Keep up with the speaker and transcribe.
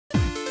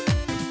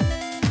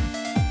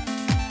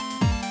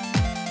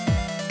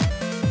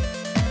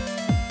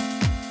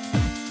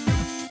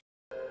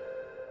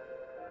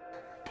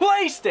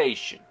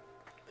PlayStation.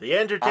 The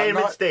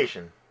entertainment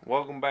station.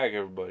 Welcome back,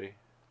 everybody.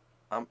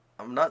 I'm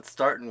not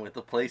starting with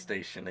the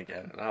PlayStation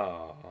again.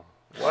 Oh.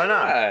 Why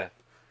not?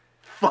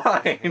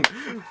 Fine.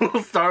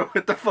 We'll start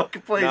with the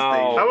fucking PlayStation.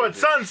 No. How about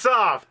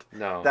Sunsoft?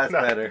 No. That's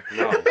better.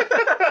 No.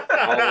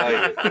 I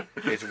don't like it.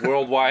 It's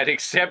worldwide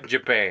except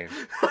Japan.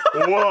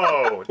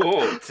 Whoa.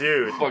 Oh,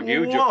 Dude. fuck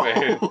you, Whoa.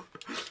 Japan.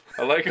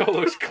 I like how it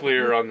looks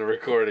clearer on the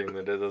recording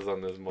than it does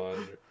on this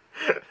monitor.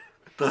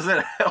 Does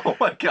it? Oh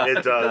my god.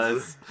 It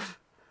does.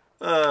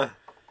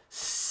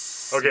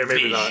 Okay,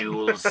 maybe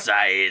Visual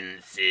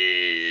sciences.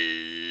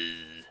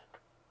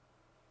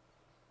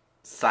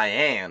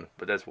 Cyan.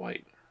 But that's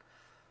white.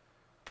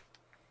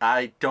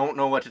 I don't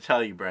know what to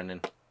tell you,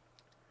 Brendan.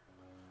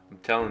 I'm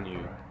telling you,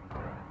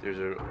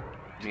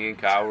 me and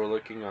Kyle were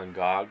looking on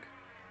GOG.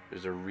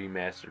 There's a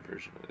remastered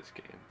version of this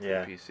game.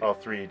 Yeah, on PC, all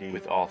 3D.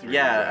 with all 3D.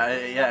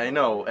 Yeah, I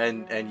know,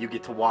 and you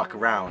get to walk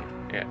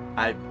around. Yeah.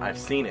 I've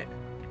seen it.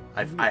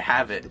 I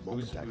have it.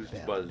 Who's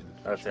buzzing?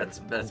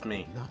 That's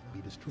me.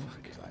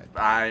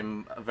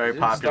 I'm very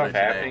Isn't popular stuff today.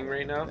 happening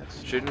right now?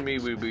 Shouldn't we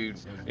be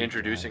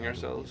introducing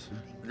ourselves?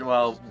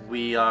 Well,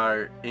 we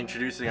are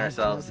introducing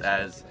ourselves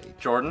as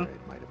Jordan.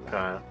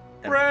 Kyle.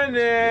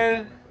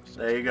 Brendan!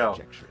 There you go.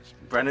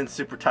 Brendan's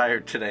super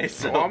tired today,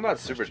 so... Well, I'm not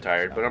super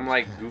tired, but I'm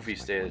like goofy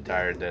state of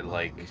tired that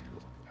like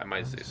I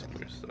might say some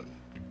weird stuff.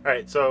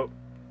 Alright, so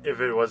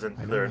if it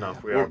wasn't clear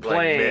enough, We're are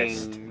playing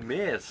playing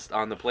Myst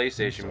on the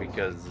PlayStation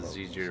because it's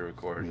easier to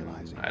record.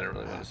 I don't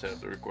really want to set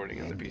up the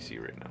recording on the PC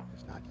right now.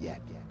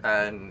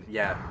 And,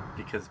 yeah,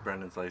 because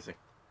Brendan's lazy.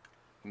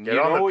 Get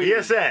on the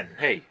PSN.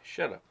 Hey,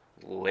 shut up.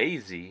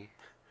 Lazy?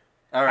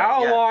 All right,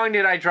 How yeah. long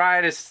did I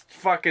try to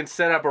fucking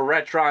set up a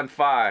Retron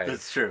 5?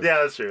 That's true. Yeah,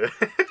 that's true.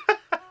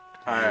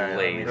 Alright, let me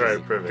Lazy.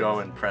 just Perfect. go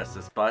and press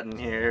this button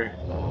here.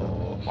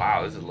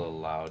 Wow, this is a little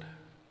loud.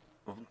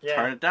 Yeah.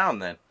 Turn it down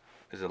then.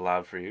 Is it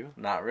loud for you?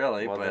 Not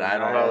really, Well, but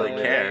then I don't really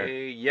care.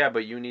 Yeah,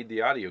 but you need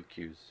the audio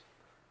cues.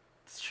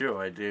 It's true,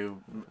 I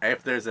do.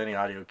 If there's any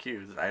audio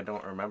cues, I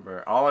don't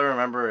remember. All I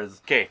remember is...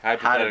 Okay,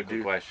 hypothetical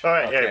do- question.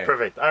 Alright, Okay. yeah,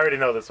 perfect. I already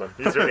know this one.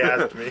 He's already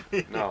asked me.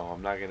 No,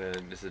 I'm not gonna.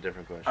 This is a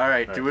different question.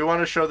 Alright, do we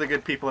want to show the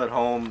good people at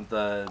home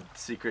the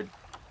secret...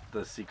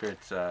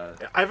 I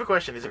have a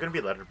question. Is it going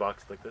to be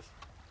letterboxed like this?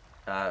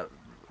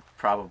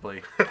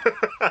 Probably.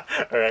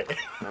 Alright.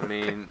 I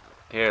mean,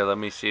 here, let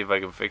me see if I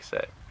can fix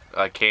that.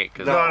 I can't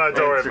because No,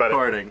 don't worry it's about it.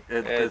 recording.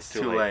 It's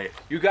too late.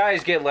 You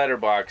guys get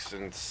letterbox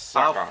and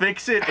suck I'll on.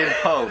 fix it in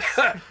post.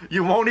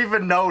 You won't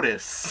even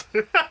notice.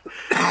 Why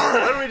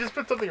don't we just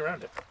put something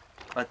around it?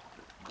 Put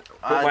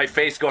my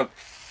face going.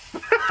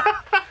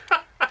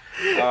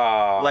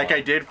 Like I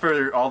did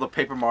for all the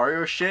Paper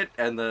Mario shit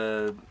and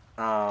the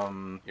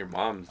Your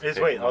mom's.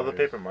 Wait, all the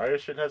Paper Mario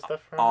shit has stuff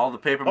from all the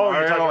Paper Oh,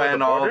 you're talking Mario about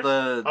and the all borders?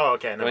 the Oh,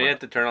 okay. Never Don't you mind. have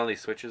to turn all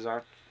these switches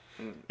on?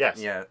 Yes.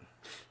 yeah,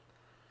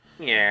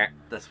 Yeah.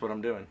 that's what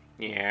I'm doing.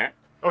 Yeah.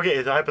 Okay,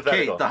 it's a Okay,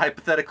 hypothetical. the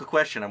hypothetical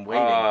question. I'm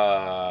waiting.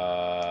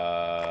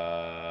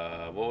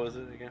 What was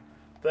it again?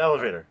 The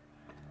elevator.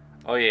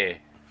 Oh yeah.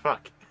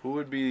 Fuck. Who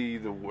would be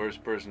the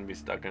worst person to be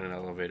stuck in an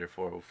elevator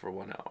for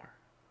 1 hour?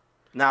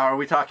 Now, are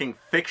we talking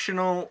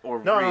fictional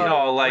or No, real?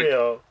 No, like,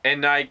 real.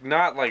 and like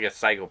not like a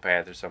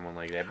psychopath or someone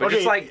like that, but Okay,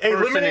 just like person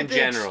eliminate in the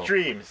general.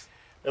 extremes.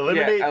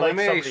 Eliminate yeah, like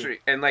eliminate somebody.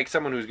 and like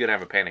someone who's gonna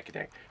have a panic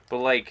attack. But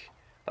like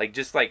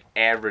just like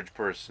average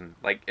person.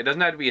 Like it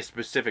doesn't have to be a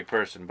specific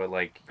person, but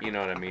like you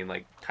know what I mean,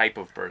 like type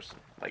of person,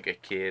 like a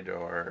kid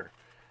or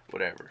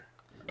whatever.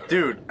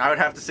 Dude, I would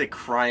have to say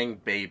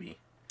crying baby.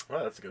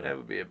 Oh, that's a good That one.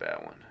 would be a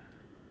bad one.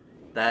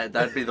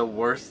 That'd be the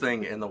worst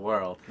thing in the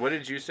world. What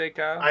did you say,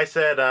 Kyle? I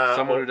said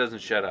Someone who doesn't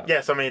shut up. Yeah,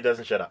 somebody who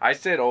doesn't shut up. I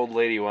said old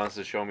lady wants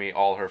to show me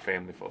all her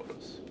family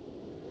photos.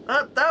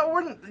 That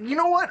wouldn't. You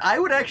know what? I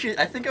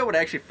think I would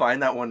actually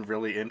find that one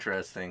really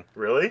interesting.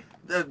 Really?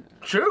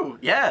 True.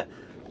 Yeah.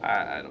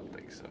 I don't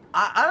think so.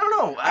 I don't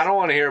know. I don't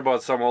want to hear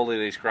about some old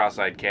lady's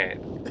cross-eyed cat.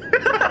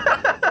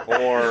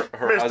 Or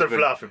her Mr. husband.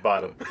 Fluffy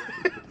Bottom.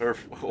 Her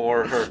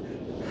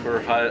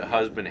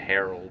husband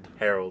Harold.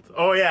 Harold.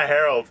 Oh yeah,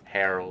 Harold.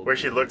 Harold. Where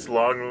she looks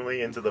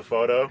longingly into the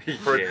photo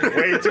for Yeah.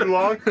 way too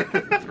long.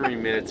 3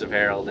 minutes of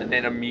Harold, and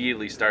then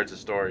immediately starts a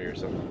story or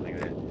something like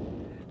that.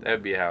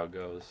 That'd be how it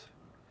goes.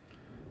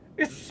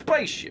 It's a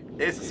spaceship.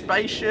 It's a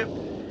spaceship.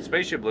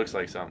 Spaceship looks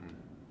like something.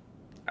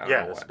 I don't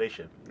Yeah, know a what.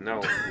 spaceship.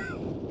 No,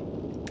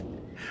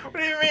 What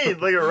do you mean?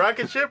 Like a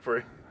rocket ship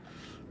or?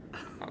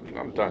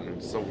 I'm done.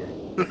 I'm sober.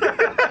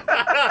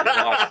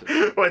 Lost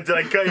it. What, did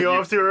I cut you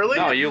off too early?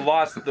 No, you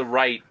lost the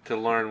right to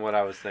learn what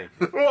I was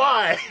thinking.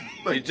 Why?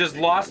 You just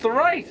lost the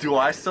right. Do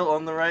I still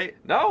own the right?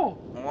 No.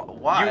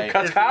 Why?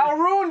 Kyle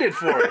ruined it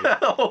for you.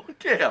 Oh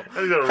damn!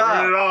 I'm gonna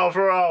Kyle, ruin it all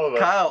for all of us.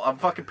 Kyle, I'm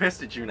fucking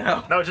pissed at you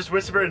now. No, just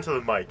whisper into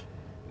the mic.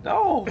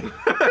 No.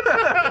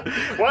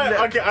 What?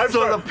 Okay, I'm So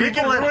sorry. the We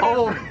people can at ruin it.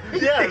 home.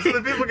 Yeah, so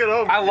the people get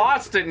home. I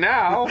lost it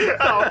now.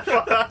 Oh,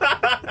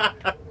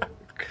 fuck.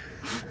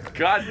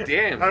 God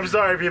damn. I'm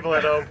sorry, people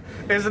at home.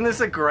 Isn't this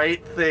a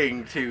great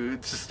thing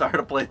to start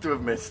a playthrough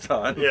of Myst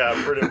on? Yeah,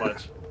 pretty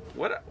much.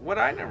 What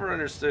I never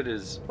understood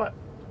is What?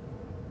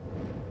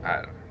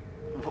 I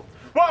don't know.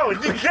 Whoa,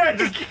 you can't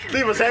just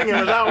leave us hanging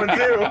with that one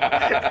too.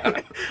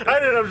 I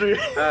didn't have to.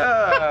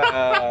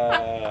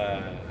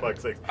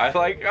 Fuck's sake. I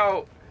like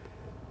how.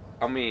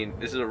 I mean,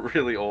 this is a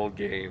really old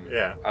game.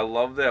 Yeah. I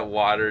love that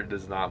water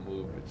does not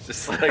move. It's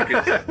just like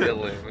a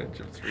still image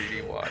of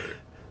 3D water.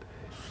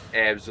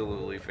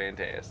 Absolutely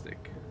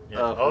fantastic. Yeah.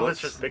 All of it's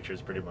just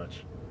pictures, pretty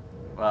much.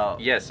 Well,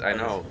 yes, I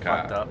know.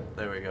 Fucked up.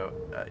 There we go.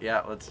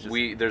 Yeah, let's just.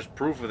 There's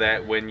proof of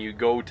that when you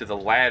go to the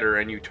ladder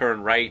and you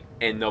turn right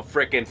and the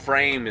frickin'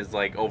 frame is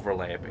like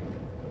overlapping.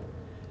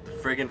 The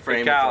friggin'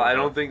 frame. Hey, Kyle, I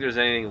don't think there's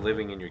anything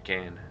living in your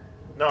can.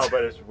 No,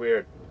 but it's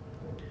weird.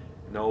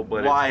 No,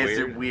 but why it's is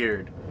it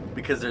weird?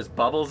 Because there's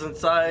bubbles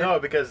inside? No,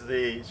 because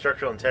the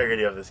structural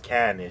integrity of this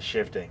can is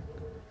shifting.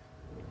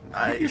 What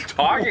are you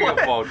talking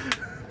about?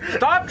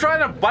 Stop trying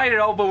to bite it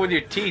open with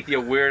your teeth,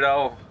 you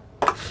weirdo.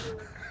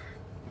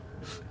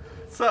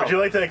 So, would you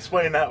like to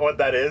explain what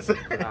that is?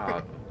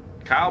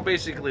 Kyle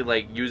basically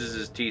like uses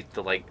his teeth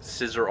to like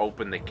scissor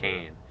open the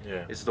can.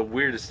 Yeah. It's the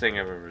weirdest thing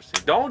I've ever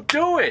seen. Don't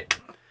do it!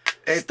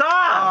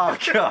 Stop!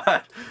 Oh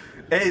god.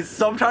 Hey,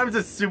 sometimes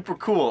it's super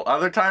cool.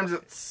 Other times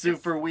it's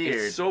super weird.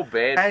 It's so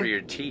bad And for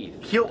your teeth.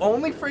 He'll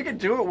only friggin'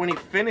 do it when he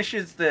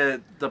finishes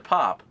the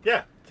pop.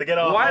 Yeah, to get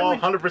all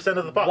 100%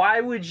 of the pop.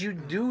 Why would you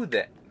do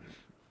that?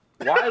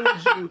 Why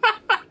would you?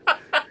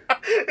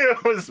 You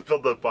almost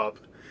spilled the pop.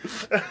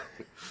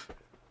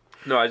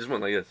 No, I just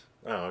went like this.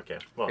 Oh, okay.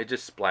 Well, It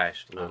just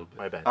splashed a little bit.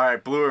 my bad.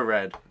 Alright, blue or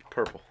red?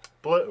 Purple.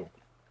 Blue.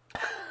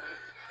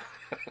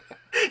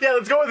 Yeah,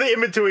 let's go with the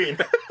in-between.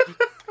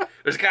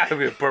 There's got to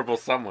be a purple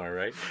somewhere,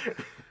 right?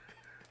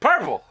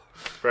 Purple!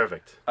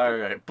 Perfect.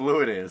 Alright,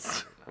 blue it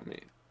is. I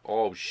mean,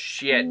 oh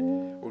shit.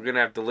 We're going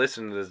to have to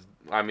listen to this.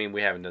 I mean,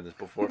 we haven't done this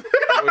before. Way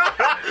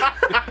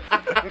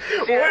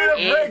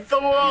to break the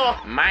wall!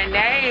 My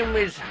name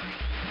is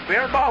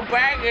Bilbo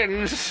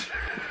Baggins.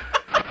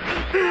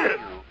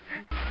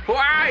 Who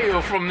are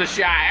you from the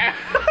Shire?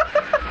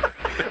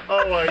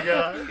 Oh my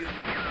god.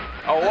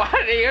 Oh, what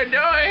are you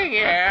doing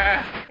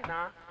here?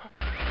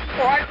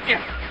 What?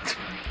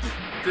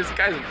 This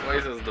guy's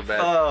voice is the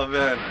best. Oh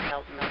man.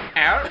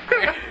 Help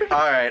me.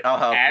 Alright, I'll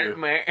help Help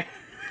you. me.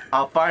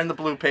 I'll find the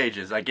blue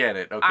pages. I get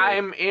it, okay?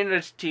 I'm in a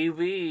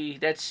TV.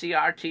 That's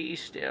CRT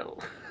still.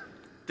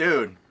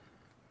 Dude.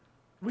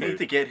 We need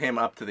to get him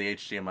up to the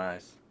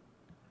HDMIs.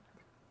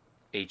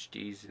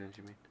 HDs, you know what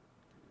you mean?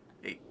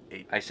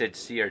 Eight. I said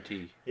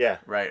CRT. Yeah.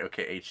 Right,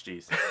 okay,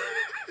 HDs.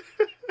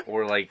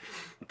 Or like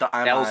The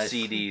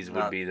LCDs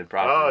would be the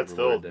proper Oh, it's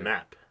the word old there.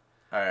 map.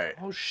 Alright.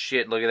 Oh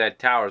shit, look at that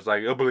tower. It's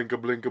like a blink, a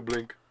blink, a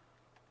blink.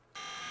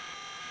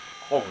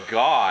 Oh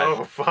god.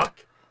 Oh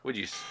fuck. Would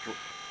you...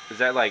 Is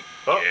that like...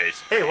 Oh.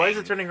 Yes, Hey, why is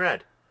it turning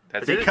red?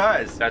 That's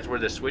Because That's where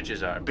the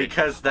switches are.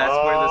 Because that's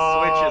where the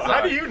switches are.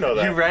 How do you know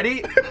that? You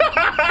ready?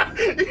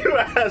 You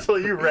asshole,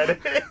 you read it.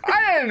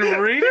 I didn't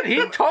read it.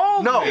 He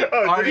told No. me.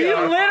 Oh, Are did He you?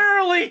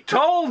 literally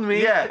told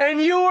me. Yeah. And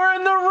you were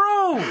in the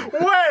room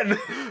When?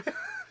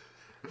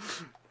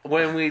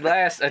 when we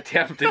last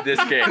attempted this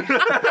game.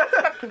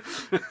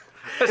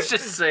 Let's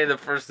just say the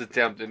first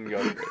attempt didn't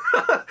go good.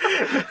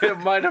 It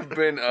might have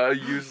been a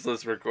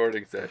useless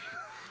recording session.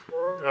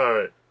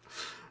 Alright.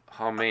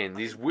 Oh man,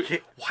 these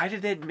why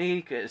did that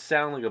make it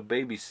sound like a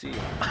baby seal?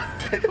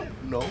 I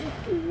don't know.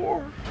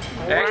 War.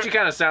 It actually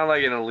kind of sounded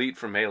like an elite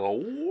from Halo.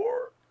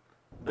 War.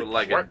 But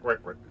like Work.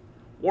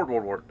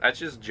 Ward. That's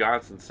just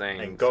Johnson saying.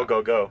 And go,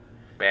 go, go.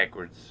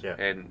 Backwards. Yeah.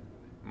 And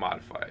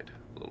modified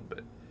a little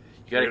bit.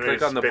 You gotta You're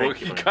click on the spinning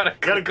book. You keeper. gotta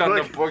click on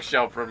the click.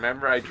 bookshelf.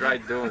 Remember, I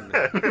tried doing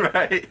that.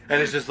 Right.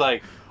 And it's just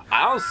like,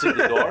 I don't see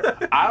the door.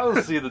 I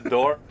don't see the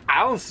door. I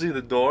don't see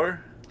the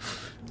door.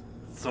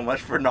 So much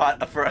for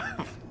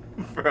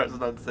for us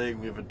not saying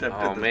we've attempted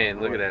Oh this man,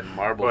 look before. at that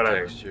marble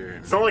Whatever. texture.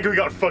 It's not like we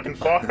got fucking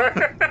far.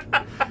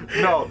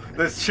 No,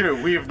 that's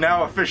true. We've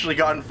now officially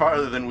gotten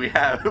farther than we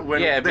have than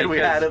we had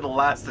because at the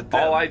last attempt.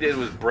 all I did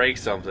was break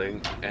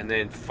something and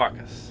then fuck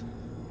us.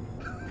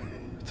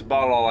 It's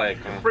about all I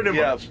accomplished. Pretty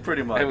Yeah, much.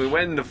 pretty much. And we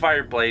went in the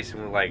fireplace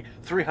and we're like,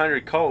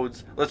 300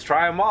 codes, let's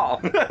try them all.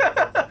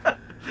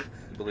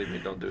 Believe me,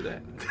 don't do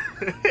that.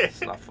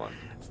 It's not fun.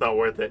 It's not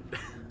worth it.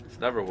 It's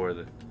never worth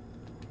it.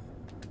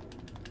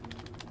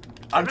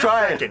 I'm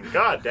trying.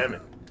 God damn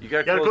it. You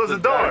gotta, close the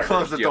door.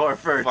 Close the you door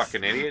first.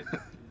 Fucking idiot.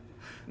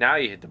 Now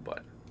you hit the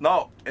button.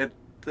 No, it's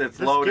Just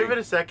loading. give it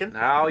a second.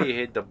 Now you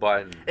hit the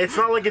button. It's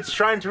not like it's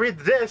trying to read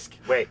the disc.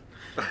 Wait.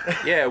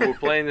 Yeah, we're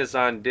playing this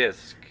on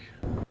disc.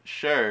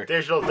 Sure.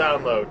 Digital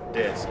download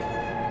disc.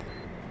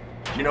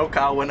 You know,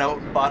 Kyle went out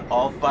and bought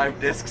all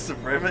 5 discs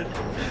of Rivet.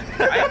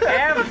 I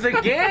have the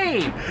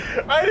game.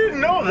 I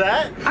didn't know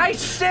that. I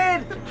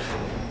said.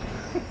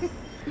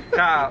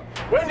 Kyle,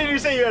 When did you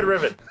say you had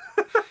Riven?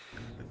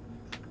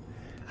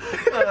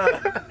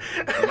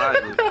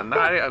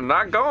 I'm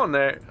not going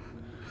there.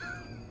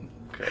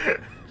 Okay,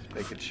 just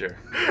making sure.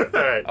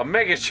 Alright. I'm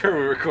making sure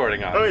we're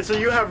recording on. Okay, so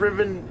you have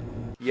Riven,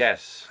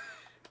 Yes,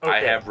 I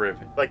Okay. have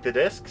Riven, like the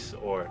discs,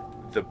 or?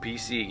 the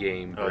PC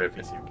game Oh, the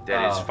Riven. PC.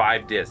 That is Oh.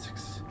 5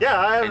 discs. Yeah,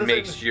 I have It the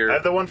makes same- your- I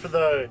have the one for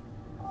the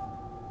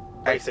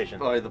PlayStation.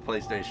 Oh, the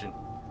PlayStation.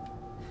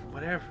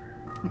 Whatever.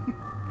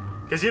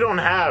 Because you don't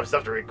have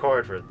stuff to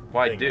record for.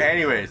 Why, things. dude?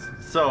 Anyways,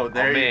 so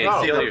there man, you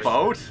can see kill the yourself.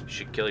 boat, You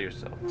should kill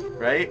yourself.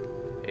 right?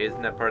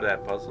 Isn't that part of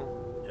that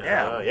puzzle?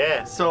 Yeah.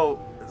 Yeah.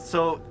 So,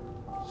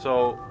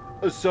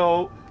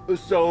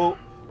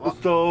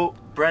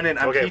 Brennan,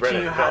 I'm Okay, teaching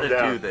Brennan, you how calm to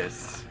down. do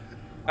this.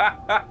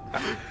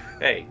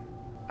 Hey,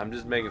 I'm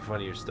just making fun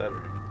of your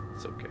stuttering.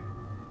 It's okay.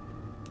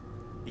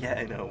 Yeah,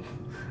 I know.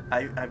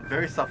 I'm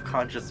very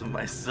self-conscious of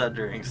my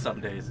stuttering some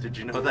days. Did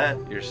you know that?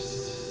 You're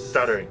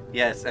Stuttering.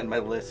 Yes, and my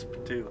lisp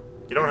too.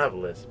 You don't have a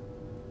lisp.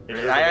 You're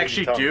just a I lazy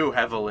actually tongue. do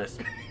have a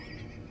lisp.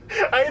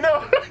 I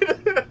know.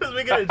 I was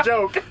making a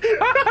joke.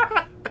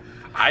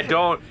 I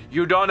don't.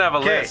 You don't have a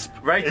Okay, lisp.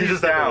 write You these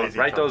just have a down. lazy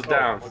Write those Oh,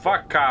 down. okay.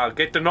 Fuck Kyle.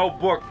 Get the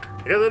notebook.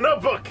 Get the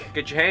notebook.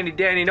 Get your handy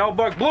dandy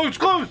notebook. Blues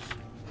Clues.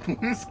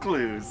 Blue's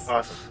Clues.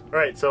 Awesome. All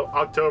right, so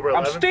October 11th.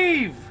 I'm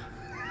Steve.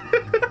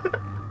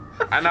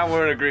 I'm not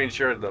wearing a green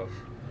shirt though.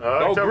 No,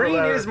 October green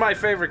 11th, is my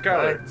favorite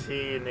color.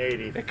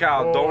 1984. Hey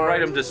Kyle, don't write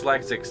them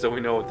dyslexic so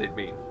we know what they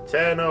mean.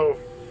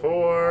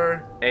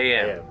 10:04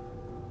 A.M.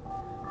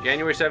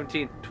 January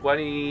 17th,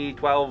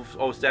 2012,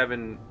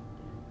 07,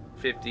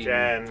 50,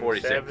 Jan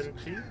 46.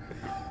 17?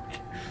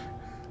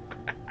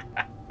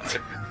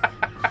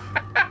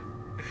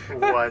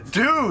 What?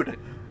 Dude,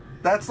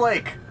 that's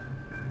like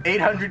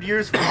 800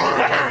 years from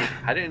now.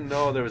 I didn't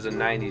know there was a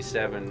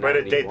 97. Way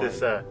to date 91.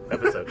 this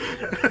episode.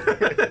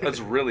 That's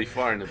really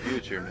far in the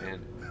future,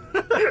 man.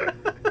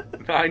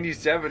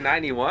 97,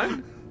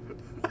 91?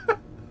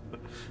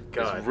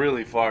 God. That's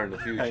really far in the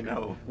future. I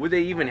know. Would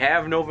they even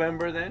have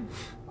November then?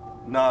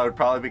 No, it would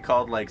probably be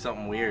called like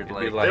something weird, It'd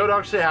be like, like They would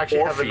actually have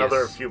Orpheus.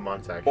 another few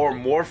months, actually. Or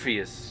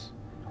Morpheus?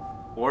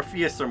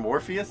 Orpheus or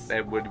Morpheus.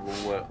 That would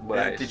what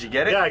Yeah, I, did you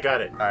get it? Yeah, I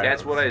got it. All right,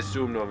 That's what I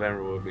assume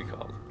November would be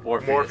called.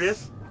 Orpheus.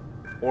 Morpheus?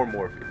 Or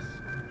Morpheus.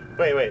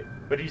 Wait.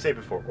 What did you say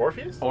before?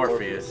 Orpheus?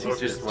 Orpheus. He's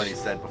Orpheus. just what he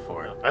said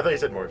before. I thought you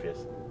said Morpheus.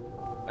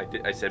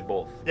 I said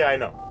both. Yeah, I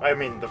know. I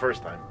mean, the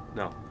first time.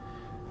 No.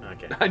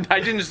 Okay. I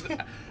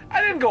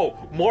didn't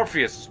go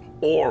Morpheus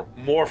or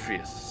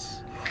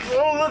Morpheus.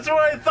 Well, that's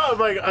what I thought.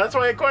 Like, that's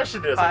why I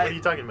questioned it. I was like, I- what are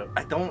you talking about?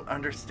 I don't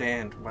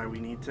understand why we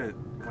need to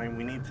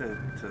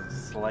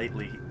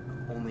slightly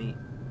only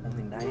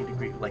 90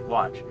 degree, like,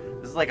 watch.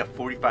 This is like a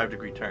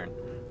 45-degree turn.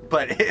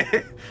 But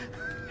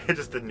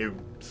Just a new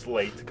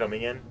slate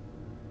coming in.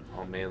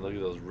 Oh man, look at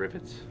those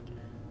rivets.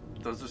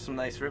 those are some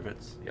nice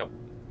rivets. Yep.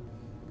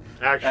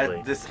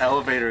 Actually, This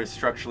elevator is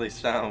structurally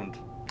sound.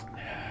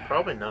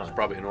 probably There's not.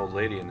 probably an old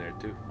lady in there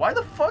too. Why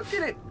the fuck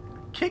did it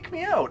kick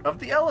me out of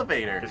the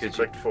elevator? Because you Did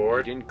clicked You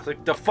forward. didn't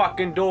click the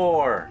fucking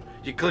door.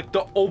 You clicked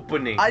the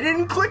opening. I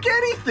didn't click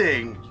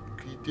anything.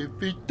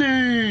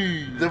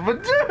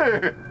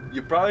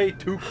 You're probably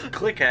too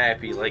click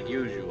happy like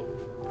usual.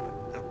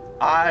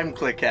 I'm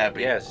click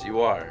happy. Yes,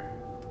 you are.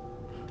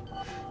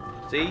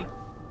 See?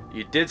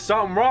 You did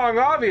something wrong,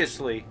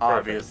 obviously.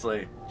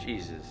 Obviously.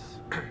 Jesus.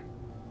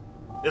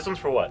 This one's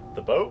for what?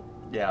 The boat?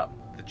 Yeah.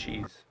 The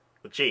cheese.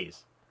 The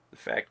cheese The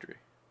factory.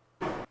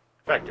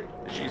 factory.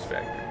 The cheese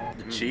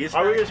factory. The cheese.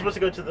 Are we factory? supposed to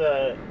go to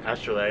the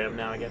astrolarium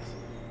now? I guess.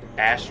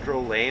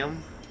 Astrolabe?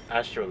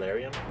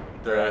 Astrolarium.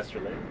 The-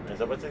 Astrolarium. Is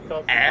that what's it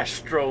called?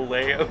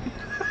 Astrolabe.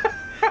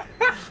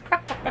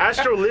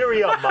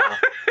 Astrolarium.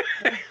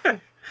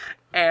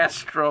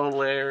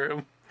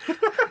 Astrolarium.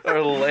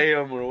 Or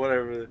lamb or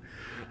whatever.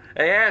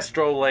 Hey,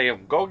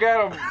 Astrolabe, go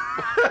get him.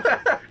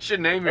 Should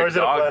name your Or is it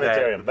a dog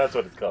planetarium? That's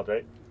what it's called,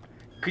 right?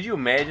 that. Could you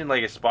imagine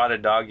like a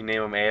spotted dog, you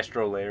name him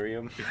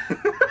Astrolarium?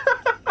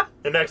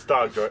 The next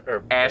dog.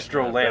 Or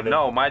Astrolam.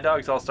 No, my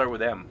dogs all start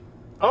with M.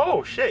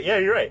 Oh shit! Yeah,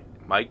 you're right.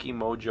 Mikey,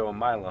 Mojo, and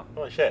Milo.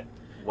 Holy shit!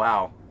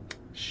 Wow.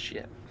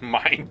 Shit.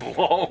 Mind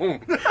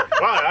blown.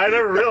 Wow, I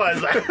never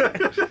realized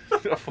that.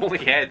 I've only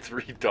had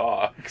 3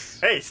 dogs.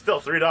 Hey, still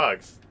 3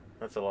 dogs.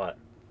 That's a lot.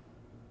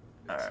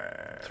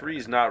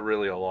 3's not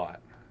really a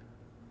lot.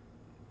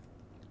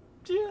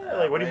 Yeah,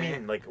 like what do you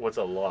mean? Like what's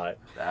a lot?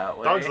 That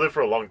way. Dogs live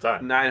for a long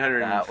time.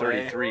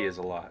 933 is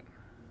a lot.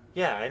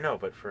 Yeah, I know,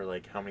 but for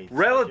like how many?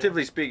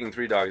 Relatively speaking,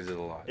 3 dogs is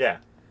a lot. Yeah.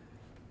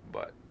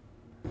 But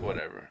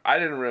whatever. I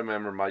didn't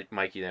remember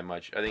Mikey that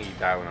much. I think he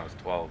died when I was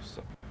 12,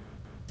 so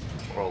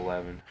or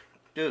 11.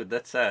 Dude,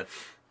 that's sad.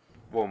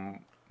 Well,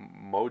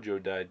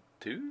 Mojo died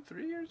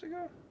 2-3 years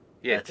ago.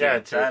 Yeah, That's yeah,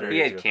 even sadder. he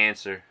had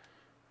cancer.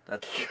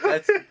 That's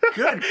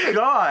good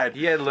God.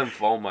 He had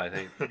lymphoma, I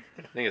think. I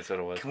think that's what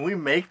it was. Can we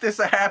make this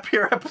a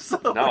happier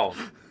episode? No,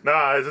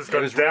 Nah, it's just it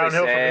going was really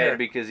downhill from sad here.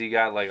 because he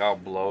got like all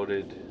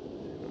bloated.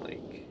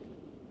 Like,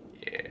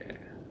 yeah,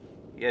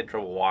 he had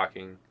trouble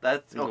walking,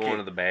 That's going okay.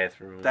 to the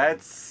bathroom.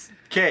 That's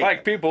okay.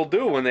 like people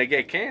do when they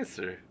get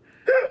cancer,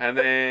 and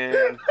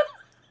then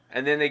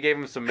they gave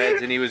him some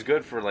meds and he was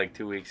good for like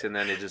 2 weeks, and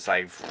then it just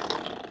like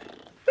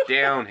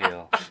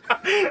downhill.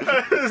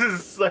 This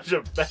is such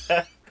a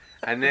bad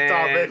And then,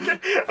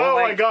 topic. but Oh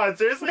my like- god,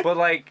 seriously? but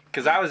like,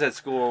 cause I was at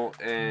school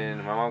and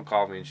my mom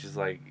called me and she's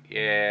like,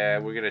 "Yeah,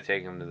 we're gonna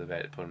take him to the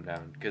vet, put him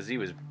down, cause he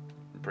was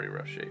in pretty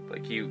rough shape.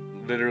 Like he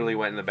literally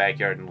went in the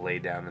backyard and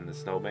laid down in the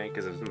snowbank,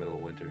 cause it was the middle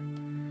of winter.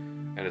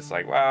 And it's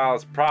like, well,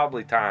 it's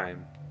probably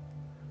time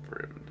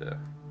for him to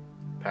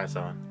Pass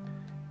on.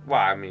 Well,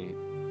 I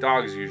mean,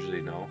 dogs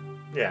usually know.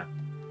 Yeah.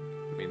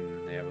 I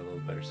mean, they have a little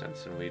better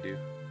sense than we do.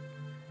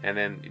 And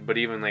then, but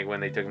even like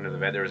when they took him to the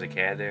vet, there was a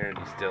cat there, and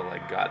he still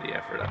like got the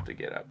effort up to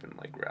get up and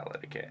like growl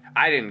at a cat.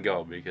 I didn't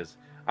go because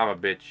I'm a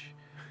bitch,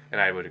 and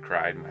I would have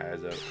cried my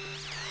eyes out.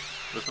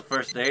 What's the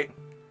first date?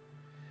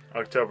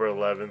 October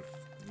 11th,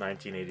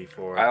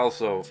 1984. I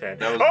also 10.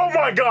 that was Oh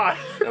my god!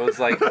 that was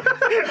like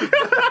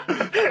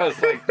I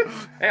was like,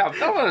 hey, I'm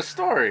telling a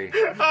story.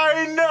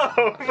 I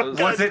know!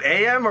 Was it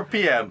AM or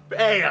PM?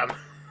 AM.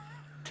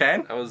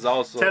 10? That was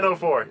also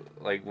 10:04.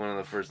 like one of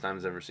the first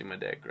times I ever seen my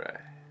dad cry.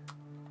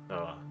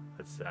 Oh,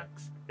 that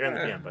sucks. You're in the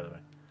Yeah. PM, by the way.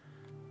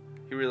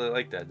 He really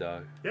liked that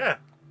dog, Yeah.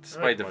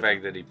 despite the Mojo.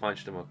 fact that he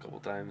punched him a couple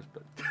times.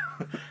 But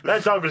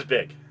That dog was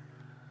big.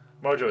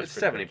 Mojo was it's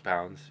pretty 70 big.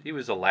 pounds. He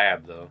was a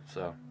lab though,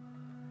 so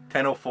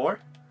 10:04?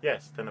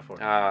 Yes, 10:04.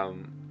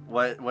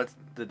 What's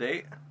the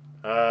date?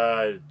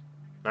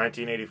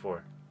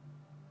 1984.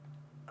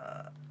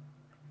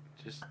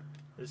 just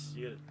This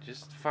you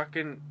just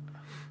fucking.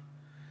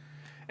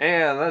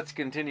 And let's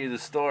continue the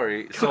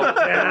story. So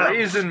Yeah. the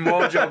reason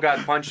Mojo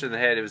got punched in the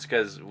head, it was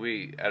because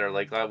we at our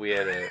lake lot we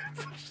had a.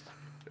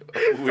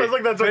 Sounds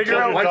like that's a Figure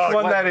out cool which dog.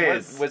 one that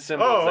is. What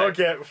symbol Oh, is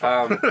that?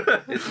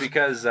 okay. It's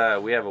because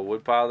we have a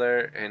woodpile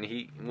there, and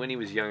when he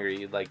was younger,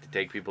 he'd like to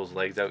take people's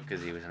legs out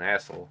because he was an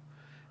asshole.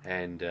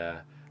 And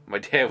my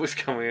dad was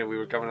coming in, we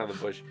were coming out of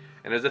the bush,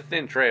 and there's a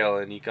thin trail,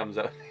 and he comes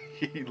out,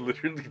 he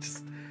literally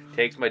just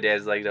takes my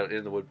dad's legs out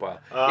in the woodpile.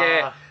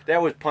 Yeah,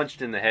 that was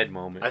punched in the head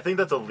moment. I think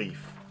that's a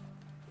leaf.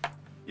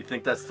 You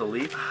think that's the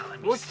leaf?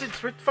 What's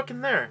it's right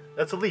fucking there?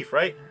 That's a leaf,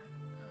 right?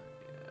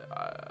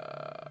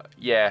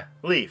 Yeah,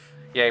 Leaf.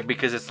 yeah,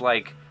 because it's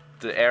like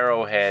the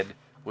arrowhead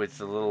with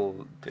the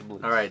little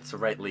diblets. All right, so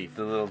right leaf.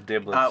 The little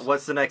diblets.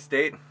 What's the next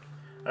date?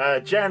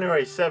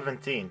 January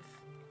 17th.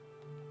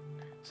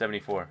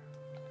 74.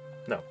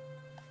 No.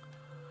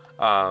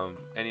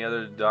 Any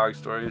other dog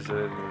stories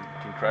that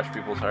can crush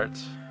people's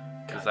hearts?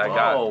 Because I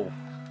got. Oh,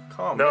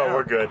 calm No, down.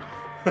 we're good.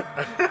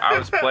 I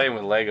was playing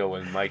with Lego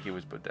when Mikey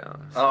was put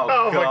down. Oh,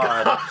 Oh my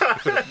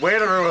God. Way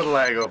to ruin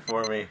Lego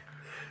for me.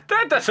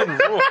 That doesn't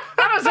ruin.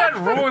 How does that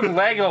ruin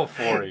Lego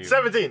for you?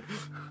 17.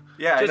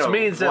 Yeah, I Just know.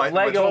 means that What-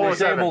 Lego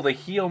what's was able to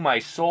heal my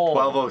soul.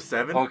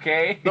 1207?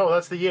 Okay. No,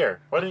 that's the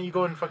year. Why didn't you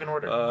go in fucking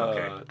order?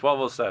 Okay.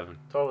 1207.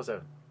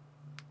 1207.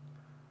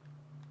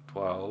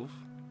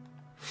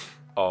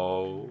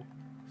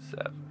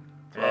 1207.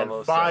 And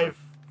 12:07.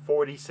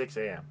 5:46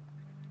 a.m.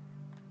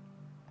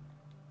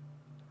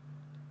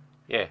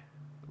 Yeah.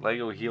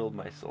 Lego healed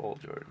my soul,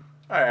 Jordan.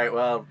 All right,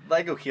 well,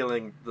 Lego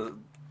healing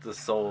the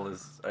soul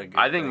is a good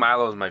I think thing.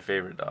 Milo's my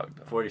favorite dog,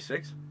 though.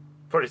 46?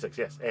 46,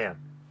 yes, a.m.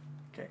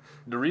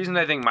 The reason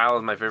I think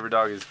Milo's my favorite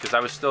dog is because I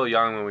was still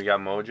young when we got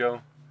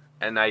Mojo.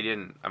 And I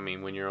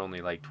mean, when you're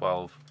only like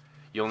 12,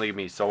 you only get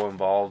me so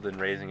involved in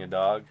raising a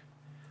dog.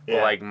 Yeah.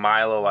 But like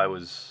Milo, I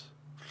was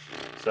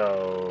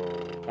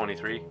So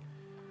 23.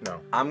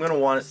 No. I'm going to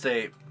want to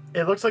say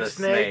It looks like The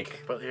snake,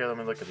 snake. but here, let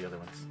me look at the other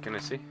ones. Can I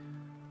see?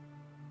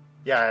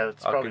 Yeah,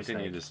 it's I'll probably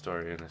continue snake. this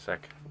story in a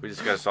sec. We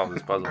just gotta solve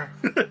this puzzle.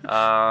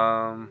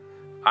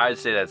 I'd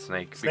say that's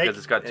snake, Snake? because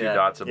it's got two Yeah.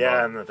 dots above.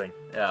 Yeah, and the thing.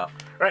 yeah.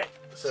 Right.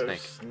 So Snake.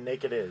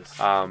 snake it is.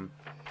 And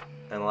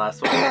the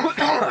last one.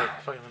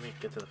 Fucking let me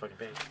get to the fucking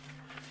page.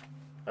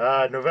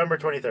 November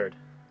 23rd.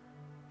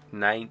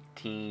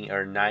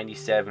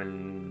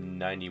 97,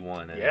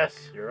 91. I think.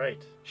 Yes, you're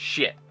right.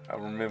 Shit, I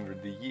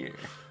remembered the year.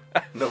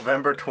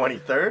 November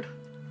 23rd?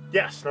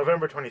 Yes,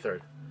 November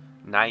 23rd.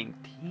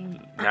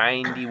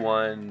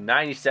 91,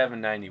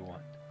 97, 91.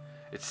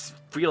 It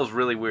feels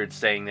really weird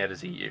saying that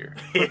as a year.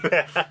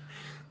 Yeah.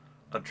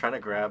 I'm trying to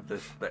grab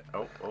this.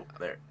 Oh,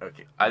 there.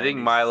 Okay. I think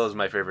 90s. Milo's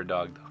my favorite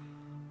dog, though.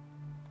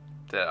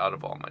 That out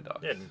of all my dogs.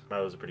 Yeah,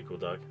 Milo's a pretty cool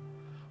dog.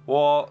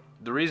 Well,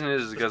 the reason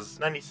is because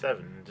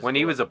 97. just when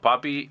he cool. was a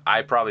puppy,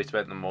 I probably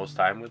spent the most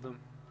time with him.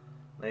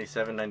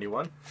 97,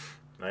 91?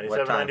 97,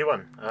 what time?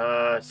 91.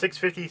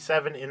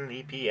 6:57 in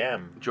the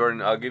PM.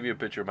 Jordan, I'll give you a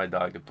picture of my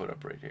dog to put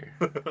up right here.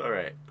 All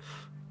right.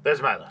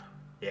 There's Milo.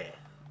 Yeah.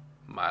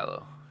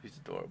 Milo. He's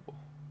adorable.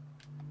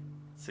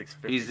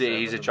 6:57 He's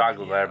a of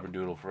chocolate the PM.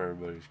 labradoodle for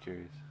everybody who's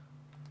curious.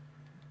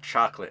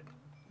 Chocolate.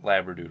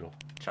 Labradoodle.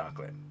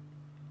 Chocolate.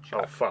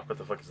 Oh fuck! What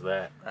the fuck is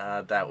that?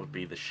 That would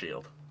be the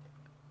shield.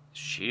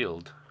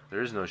 Shield?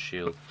 There is no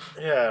shield.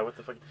 Yeah. What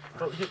the fuck?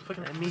 Oh, here,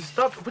 fucking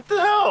stop! What the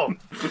hell?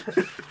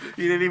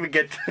 You didn't even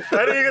get.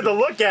 I didn't even get to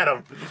look at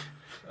him.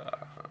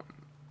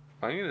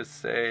 I'm gonna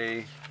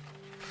say.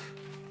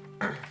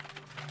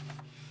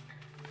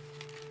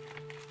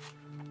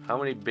 How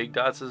many big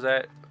dots is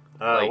that?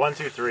 1,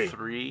 2, 3.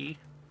 3.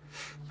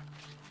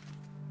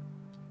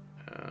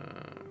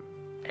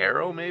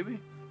 Arrow, maybe?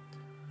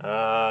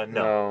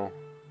 No.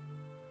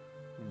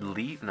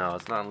 Leaf? No,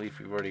 it's not leaf.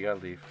 We've already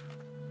got leaf.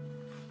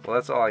 Well,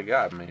 that's all I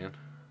got, man.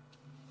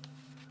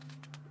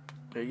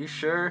 Are you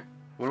sure?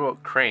 What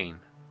about crane?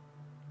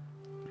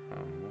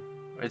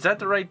 Is that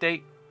the right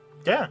date?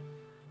 Yeah.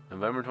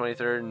 November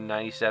 23rd,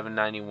 97,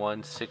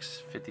 91,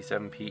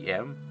 6:57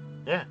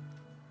 p.m. Yeah.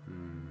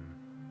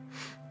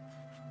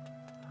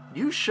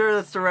 You sure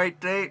that's the right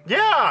date?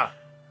 Yeah!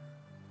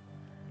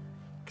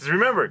 Because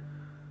remember,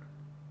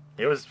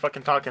 he was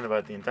fucking talking about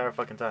it the entire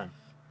fucking time.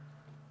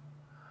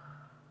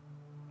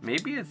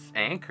 Maybe it's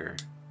Anchor,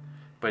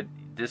 but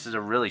this is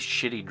a really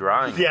shitty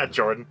drawing. Yeah,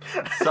 Jordan.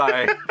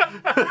 Sorry.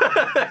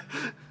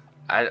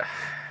 All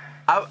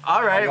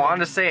Alright. I want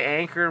to say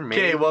Anchor,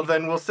 maybe. Okay, well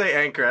then we'll say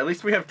Anchor. At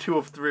least we have 2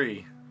 of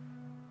 3.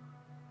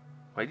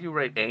 Why do you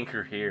write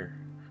Anchor here?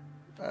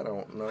 I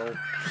don't know.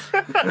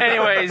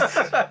 Anyways,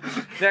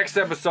 next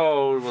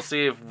episode, we'll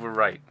see if we're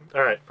right.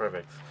 Alright,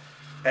 perfect.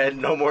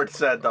 And no more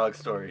sad dog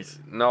stories.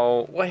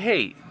 No. Well,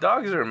 hey,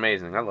 dogs are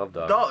amazing. I love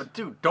dogs.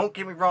 Dude, don't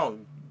get me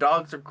wrong.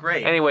 Dogs are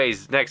great.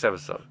 Anyways, next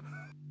episode.